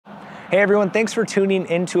Hey everyone, thanks for tuning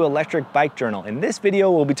into Electric Bike Journal. In this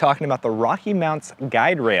video, we'll be talking about the RockyMounts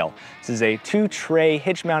GuideRail. This is a 2-tray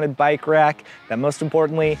hitch-mounted bike rack that most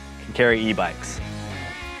importantly can carry e-bikes.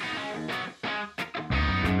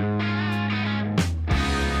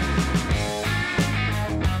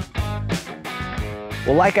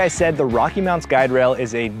 Well, like I said, the RockyMounts GuideRail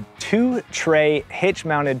is a 2-tray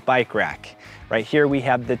hitch-mounted bike rack. Right here we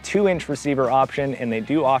have the 2-inch receiver option, and they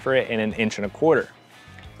do offer it in an 1.25 inches.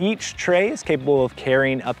 Each tray is capable of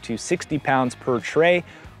carrying up to 60 pounds per tray.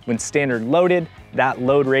 When standard loaded, that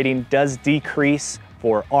load rating does decrease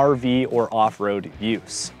for RV or off-road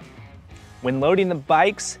use. When loading the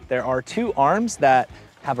bikes, there are 2 arms that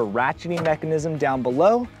have a ratcheting mechanism down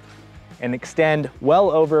below and extend well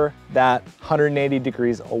over that 180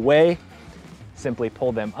 degrees away. Simply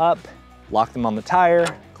pull them up, lock them on the tire,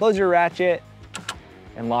 close your ratchet,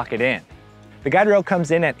 and lock it in. The GuideRail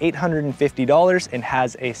comes in at $850 and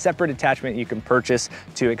has a separate attachment you can purchase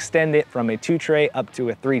to extend it from a 2-tray up to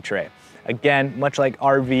a 3-tray. Again, much like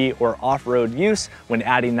RV or off-road use, when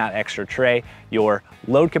adding that extra tray, your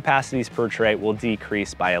load capacities per tray will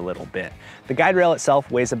decrease by a little bit. The GuideRail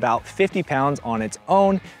itself weighs about 50 pounds on its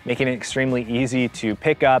own, making it extremely easy to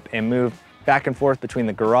pick up and move back and forth between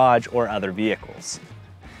the garage or other vehicles.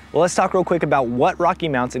 Well, let's talk real quick about what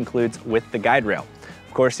RockyMounts includes with the GuideRail.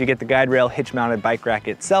 Of course, you get the GuideRail hitch-mounted bike rack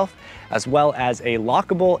itself, as well as a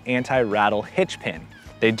lockable anti-rattle hitch pin.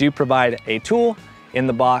 They do provide a tool in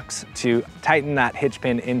the box to tighten that hitch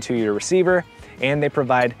pin into your receiver, and they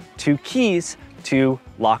provide 2 keys to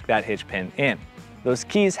lock that hitch pin in. Those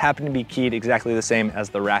keys happen to be keyed exactly the same as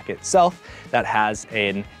the rack itself that has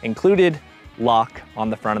an included lock on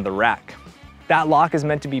the front of the rack. That lock is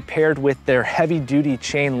meant to be paired with their heavy-duty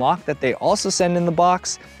chain lock that they also send in the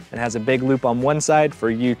box. It has a big loop on one side for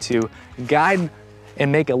you to guide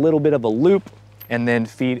and make a little bit of a loop and then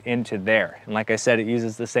feed into there. And like I said, it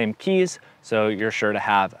uses the same keys, so you're sure to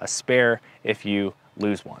have a spare if you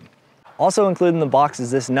lose one. Also included in the box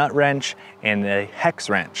is this nut wrench and the hex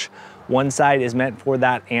wrench. One side is meant for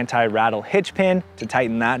that anti-rattle hitch pin to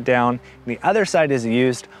tighten that down. The other side is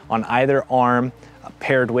used on either arm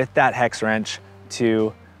paired with that hex wrench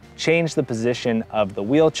to change the position of the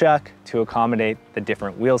wheel chuck to accommodate the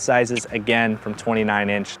different wheel sizes, again from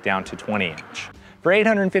 29-inch down to 20-inch. For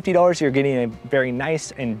 $850, you're getting a very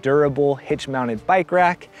nice and durable hitch-mounted bike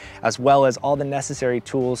rack, as well as all the necessary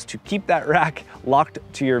tools to keep that rack locked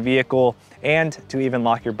to your vehicle and to even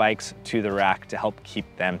lock your bikes to the rack to help keep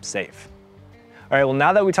them safe. All right, well,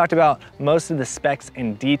 now that we talked about most of the specs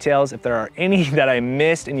and details, if there are any that I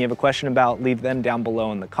missed and you have a question about, leave them down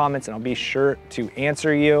below in the comments and I'll be sure to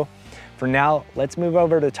answer you. For now, let's move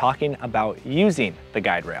over to talking about using the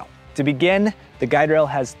GuideRail. To begin, the GuideRail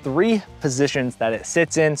has 3 positions that it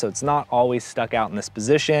sits in, so it's not always stuck out in this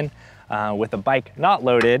position. With a bike not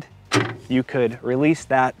loaded, you could release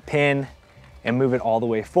that pin and move it all the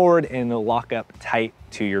way forward and it'll lock up tight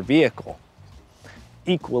to your vehicle.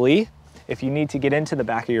 Equally, if you need to get into the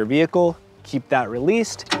back of your vehicle, keep that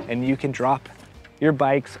released and you can drop your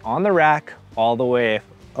bikes on the rack all the way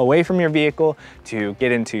away from your vehicle to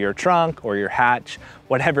get into your trunk or your hatch,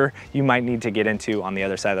 whatever you might need to get into on the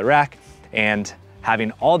other side of the rack, and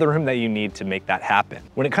having all the room that you need to make that happen.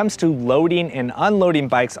 When it comes to loading and unloading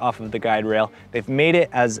bikes off of the GuideRail, they've made it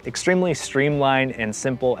as extremely streamlined and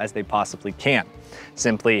simple as they possibly can.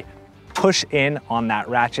 Simply push in on that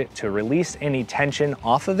ratchet to release any tension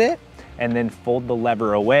off of it, and then fold the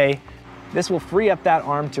lever away. This will free up that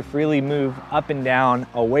arm to freely move up and down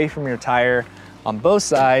away from your tire on both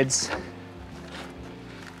sides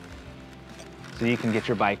so you can get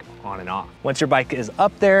your bike on and off. Once your bike is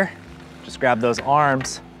up there, just grab those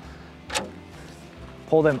arms,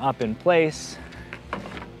 pull them up in place,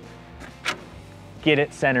 get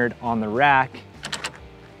it centered on the rack,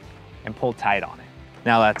 and pull tight on it.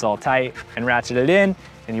 Now that's all tight and ratcheted in,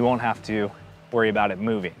 and you won't have to worry about it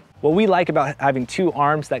moving. What we like about having 2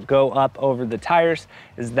 arms that go up over the tires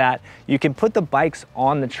is that you can put the bikes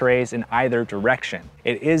on the trays in either direction.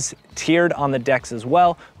 It is tiered on the decks as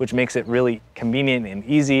well, which makes it really convenient and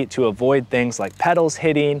easy to avoid things like pedals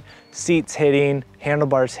hitting, seats hitting,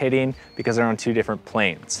 handlebars hitting, because they're on 2 different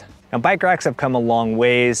planes. Now, bike racks have come a long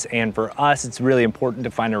ways, and for us, it's really important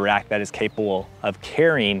to find a rack that is capable of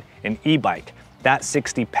carrying an e-bike. That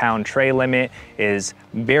 60-pound tray limit is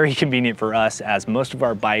very convenient for us, as most of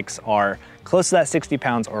our bikes are close to that 60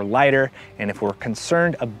 pounds or lighter. And if we're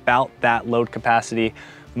concerned about that load capacity,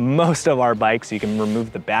 most of our bikes, you can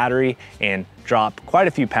remove the battery and drop quite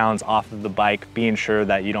a few pounds off of the bike, being sure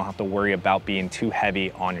that you don't have to worry about being too heavy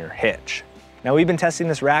on your hitch. Now, we've been testing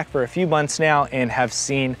this rack for a few months now and have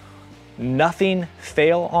seen nothing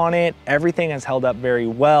fail on it. Everything has held up very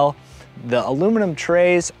well. The aluminum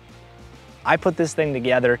trays, I put this thing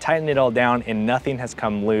together, tightened it all down, and nothing has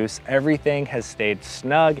come loose. Everything has stayed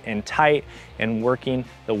snug and tight and working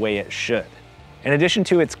the way it should. In addition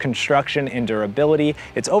to its construction and durability,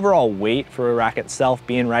 its overall weight for a rack itself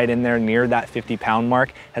being right in there near that 50-pound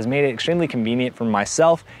mark has made it extremely convenient for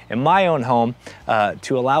myself in my own home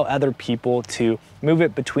to allow other people to move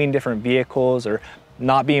it between different vehicles, or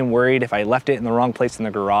not being worried if I left it in the wrong place in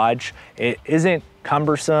the garage. It isn't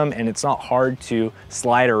cumbersome and it's not hard to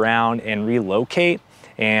slide around and relocate.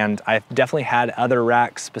 And I've definitely had other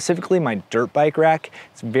racks, specifically my dirt bike rack.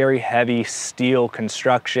 It's very heavy steel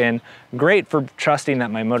construction, great for trusting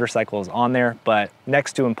that my motorcycle is on there, but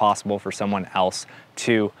next to impossible for someone else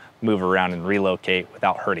to move around and relocate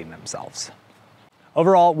without hurting themselves.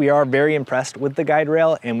 Overall, we are very impressed with the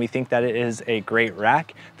GuideRail and we think that it is a great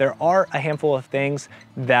rack. There are a handful of things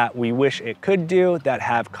that we wish it could do that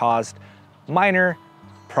have caused minor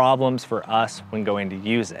problems for us when going to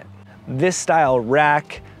use it. This style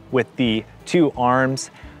rack with the two arms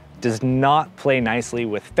does not play nicely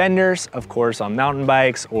with fenders. Of course, on mountain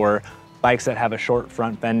bikes or bikes that have a short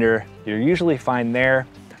front fender, you're usually fine there,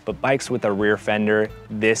 but bikes with a rear fender,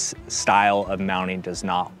 this style of mounting does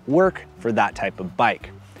not work for that type of bike.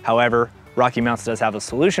 However, Rocky Mounts does have a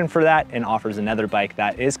solution for that and offers another bike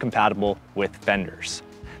that is compatible with fenders.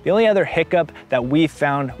 The only other hiccup that we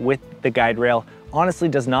found with the GuideRail honestly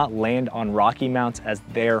does not land on Rocky Mounts as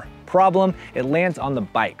their problem. It lands on the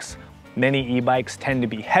bikes. Many e-bikes tend to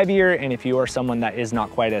be heavier, and if you are someone that is not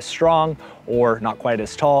quite as strong or not quite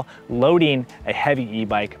as tall, loading a heavy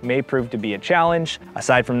e-bike may prove to be a challenge.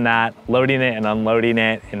 Aside from that, loading it and unloading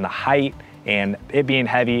it in the height and it being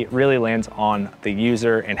heavy really lands on the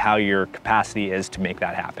user and how your capacity is to make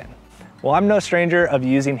that happen. Well, I'm no stranger of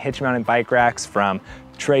using hitch-mounted bike racks, from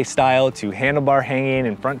tray style to handlebar hanging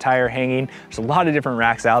and front tire hanging. There's a lot of different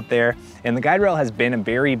racks out there, and the GuideRail has been a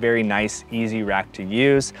very, very nice, easy rack to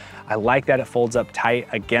use. I like that it folds up tight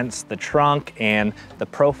against the trunk, and the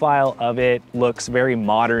profile of it looks very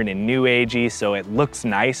modern and new agey, so it looks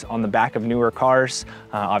nice on the back of newer cars.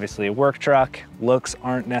 Obviously a work truck. Looks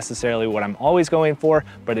aren't necessarily what I'm always going for,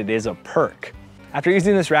 but it is a perk. After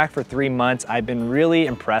using this rack for 3 months, I've been really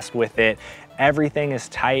impressed with it. Everything is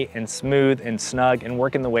tight and smooth and snug and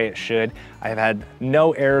working the way it should. I've had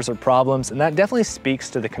no errors or problems, and that definitely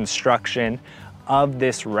speaks to the construction of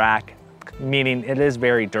this rack, meaning it is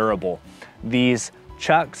very durable. These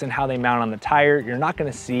chucks and how they mount on the tire, you're not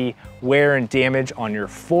gonna see wear and damage on your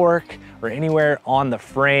fork or anywhere on the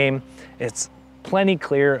frame. It's plenty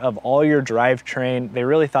clear of all your drivetrain. They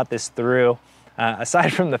really thought this through.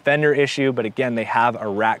 Aside from the fender issue, but again, they have a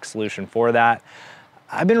rack solution for that.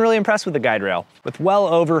 I've been really impressed with the GuideRail. With well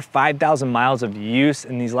over 5,000 miles of use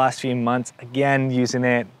in these last few months, again, using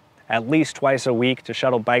it at least twice a week to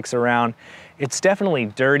shuttle bikes around. It's definitely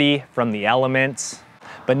dirty from the elements,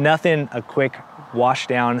 but nothing a quick wash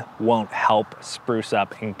down won't help spruce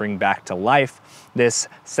up and bring back to life. This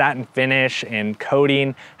satin finish and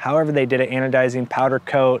coating, however they did it, anodizing powder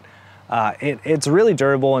coat, it's really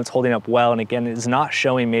durable and it's holding up well. And again, it's not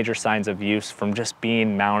showing major signs of use from just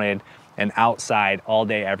being mounted and outside all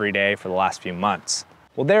day, every day for the last few months.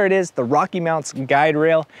 Well, there it is, the RockyMounts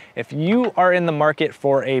GuideRail. If you are in the market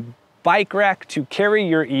for a bike rack to carry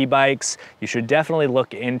your e-bikes, you should definitely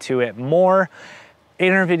look into it more.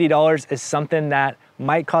 $850 is something that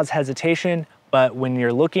might cause hesitation, but when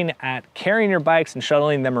you're looking at carrying your bikes and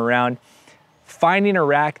shuttling them around, finding a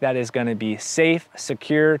rack that is going to be safe,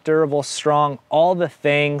 secure, durable, strong, all the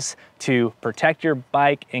things to protect your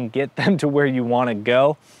bike and get them to where you want to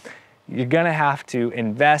go, you're going to have to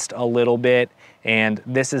invest a little bit, and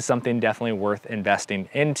this is something definitely worth investing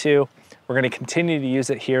into. We're going to continue to use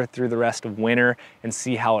it here through the rest of winter and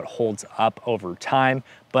see how it holds up over time.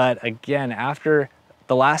 But again, after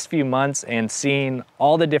the last few months and seeing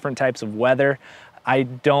all the different types of weather, I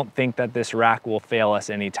don't think that this rack will fail us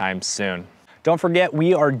anytime soon. Don't forget,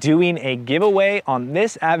 we are doing a giveaway on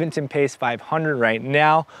this Aventon Pace 500 right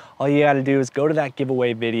now. All you gotta do is go to that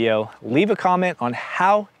giveaway video, leave a comment on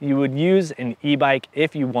how you would use an e-bike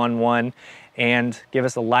if you won one, and give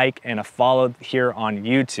us a like and a follow here on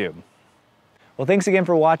YouTube. Well, thanks again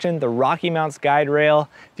for watching the RockyMounts GuideRail.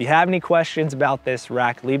 If you have any questions about this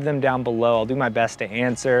rack, leave them down below. I'll do my best to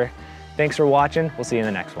answer. Thanks for watching. We'll see you in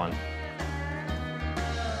the next one.